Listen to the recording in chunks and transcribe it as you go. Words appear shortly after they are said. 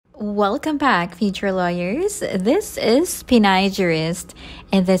Welcome back, future lawyers. This is Pinay Jurist.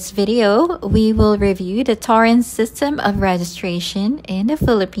 In this video, we will review the Torrens system of registration in the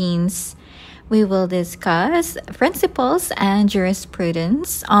Philippines. We will discuss principles and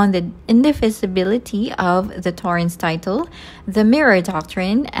jurisprudence on the indivisibility of the Torrens title, the mirror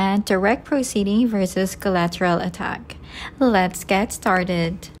doctrine, and direct proceeding versus collateral attack. Let's get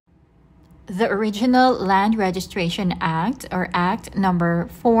started. The original Land Registration Act, or Act number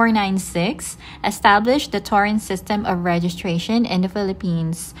 496, established the Torrens system of registration in the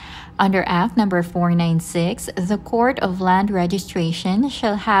Philippines. Under Act number 496, the Court of Land Registration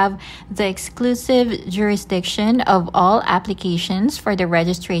shall have the exclusive jurisdiction of all applications for the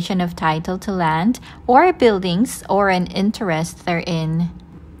registration of title to land or buildings or an interest therein.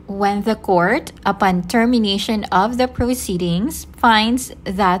 When the court, upon termination of the proceedings, finds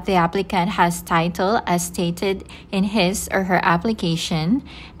that the applicant has title as stated in his or her application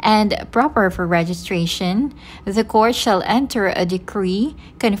and proper for registration, the court shall enter a decree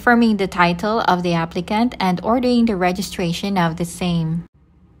confirming the title of the applicant and ordering the registration of the same.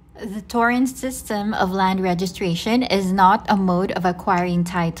 The Torrens system of land registration is not a mode of acquiring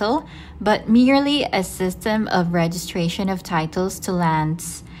title, but merely a system of registration of titles to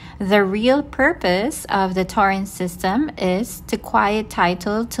lands. The real purpose of the Torrens system is to quiet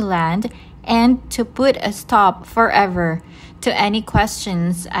title to land and to put a stop forever to any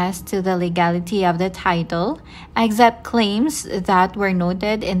questions as to the legality of the title, except claims that were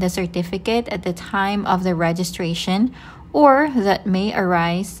noted in the certificate at the time of the registration or that may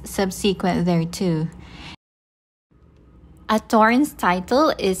arise subsequent thereto. A Torrens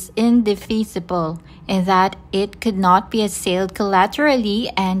title is indefeasible in that it could not be assailed collaterally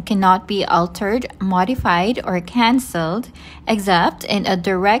and cannot be altered, modified, or cancelled except in a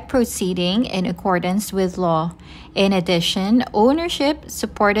direct proceeding in accordance with law. In addition, ownership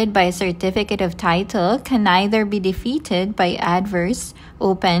supported by a certificate of title can neither be defeated by adverse,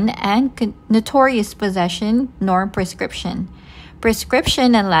 open, and notorious possession nor prescription.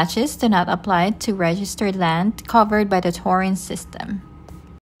 Prescription and laches do not apply to registered land covered by the Torrens system.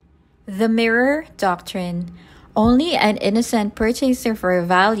 The mirror doctrine. Only an innocent purchaser for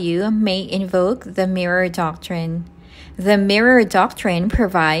value may invoke the mirror doctrine. The mirror doctrine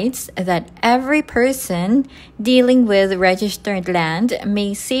provides that every person dealing with registered land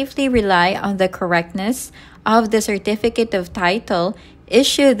may safely rely on the correctness of the certificate of title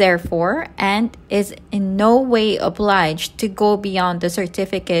issued therefore, and is in no way obliged to go beyond the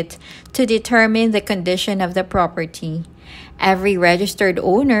certificate to determine the condition of the property. Every registered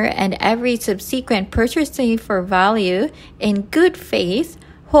owner and every subsequent purchaser for value in good faith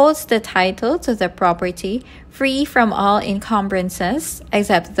holds the title to the property free from all encumbrances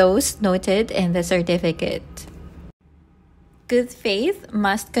except those noted in the certificate. Good faith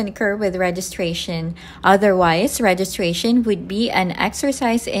must concur with registration, otherwise registration would be an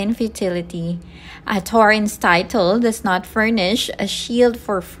exercise in futility. A Torrens title does not furnish a shield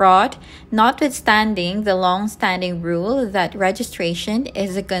for fraud, notwithstanding the long-standing rule that registration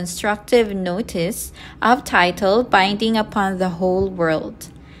is a constructive notice of title binding upon the whole world.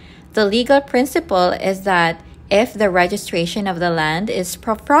 The legal principle is that if the registration of the land is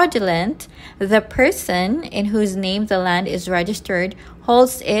fraudulent, the person in whose name the land is registered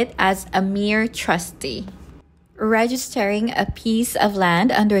holds it as a mere trustee. Registering a piece of land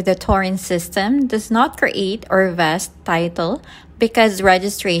under the Torrens system does not create or vest title because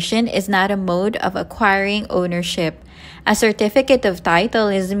registration is not a mode of acquiring ownership. A certificate of title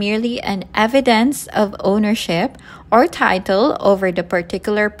is merely an evidence of ownership or title over the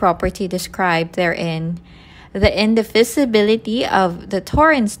particular property described therein. The indivisibility of the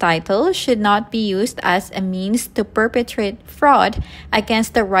Torrens title should not be used as a means to perpetrate fraud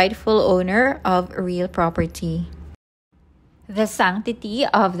against the rightful owner of real property. The sanctity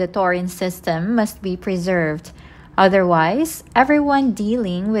of the Torrens system must be preserved. Otherwise, everyone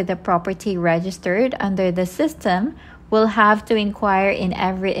dealing with the property registered under the system will have to inquire in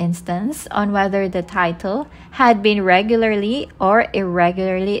every instance on whether the title had been regularly or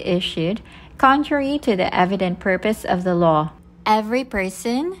irregularly issued, contrary to the evident purpose of the law. Every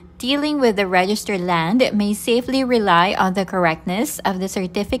person dealing with the registered land may safely rely on the correctness of the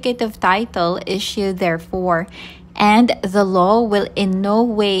certificate of title issued therefore, and the law will in no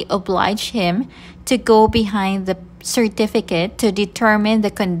way oblige him to go behind the certificate to determine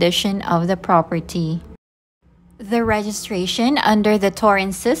the condition of the property. The registration under the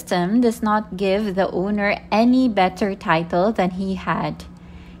Torrens system does not give the owner any better title than he had.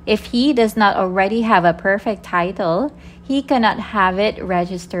 If he does not already have a perfect title, he cannot have it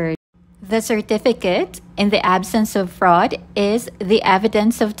registered. The certificate, in the absence of fraud, is the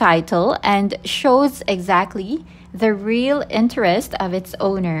evidence of title and shows exactly the real interest of its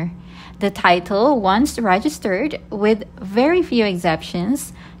owner. The title, once registered, with very few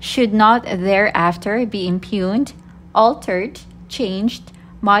exceptions, should not thereafter be impugned, altered, changed,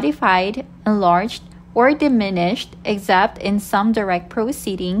 modified, enlarged, or diminished except in some direct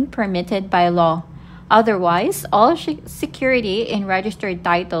proceeding permitted by law. Otherwise, all security in registered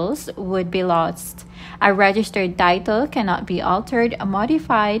titles would be lost. A registered title cannot be altered,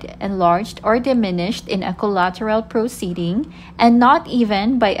 modified, enlarged, or diminished in a collateral proceeding, and not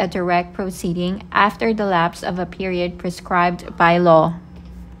even by a direct proceeding after the lapse of a period prescribed by law.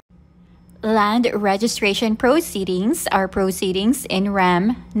 Land registration proceedings are proceedings in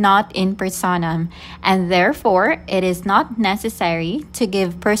rem, not in personam, and therefore it is not necessary to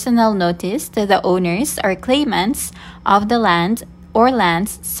give personal notice to the owners or claimants of the land or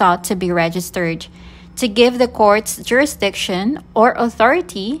lands sought to be registered, to give the court's jurisdiction or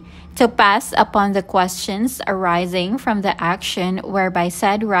authority to pass upon the questions arising from the action whereby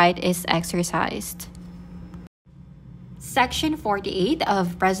said right is exercised. Section 48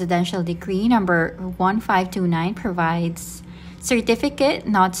 of Presidential Decree number 1529 provides certificate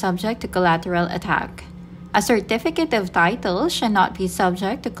not subject to collateral attack. A certificate of title shall not be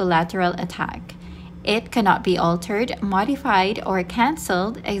subject to collateral attack. It cannot be altered, modified, or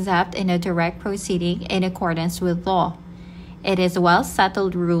cancelled except in a direct proceeding in accordance with law. It is a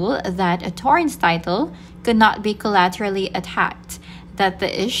well-settled rule that a Torrens title could not be collaterally attacked, that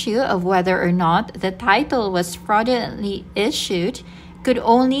the issue of whether or not the title was fraudulently issued could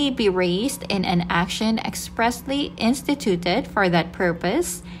only be raised in an action expressly instituted for that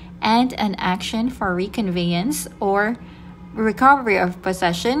purpose, and an action for reconveyance or recovery of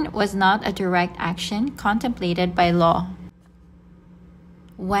possession was not a direct action contemplated by law.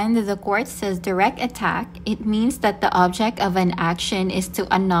 When the court says direct attack, it means that the object of an action is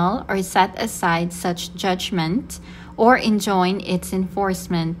to annul or set aside such judgment or enjoin its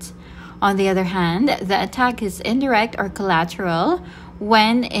enforcement. On the other hand, the attack is indirect or collateral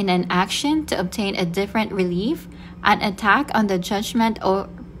when, in an action to obtain a different relief, an attack on the judgment or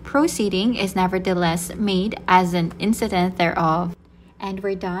proceeding is nevertheless made as an incident thereof. And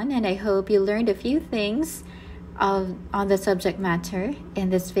we're done, and I hope you learned a few things on the subject matter in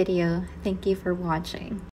this video. Thank you for watching.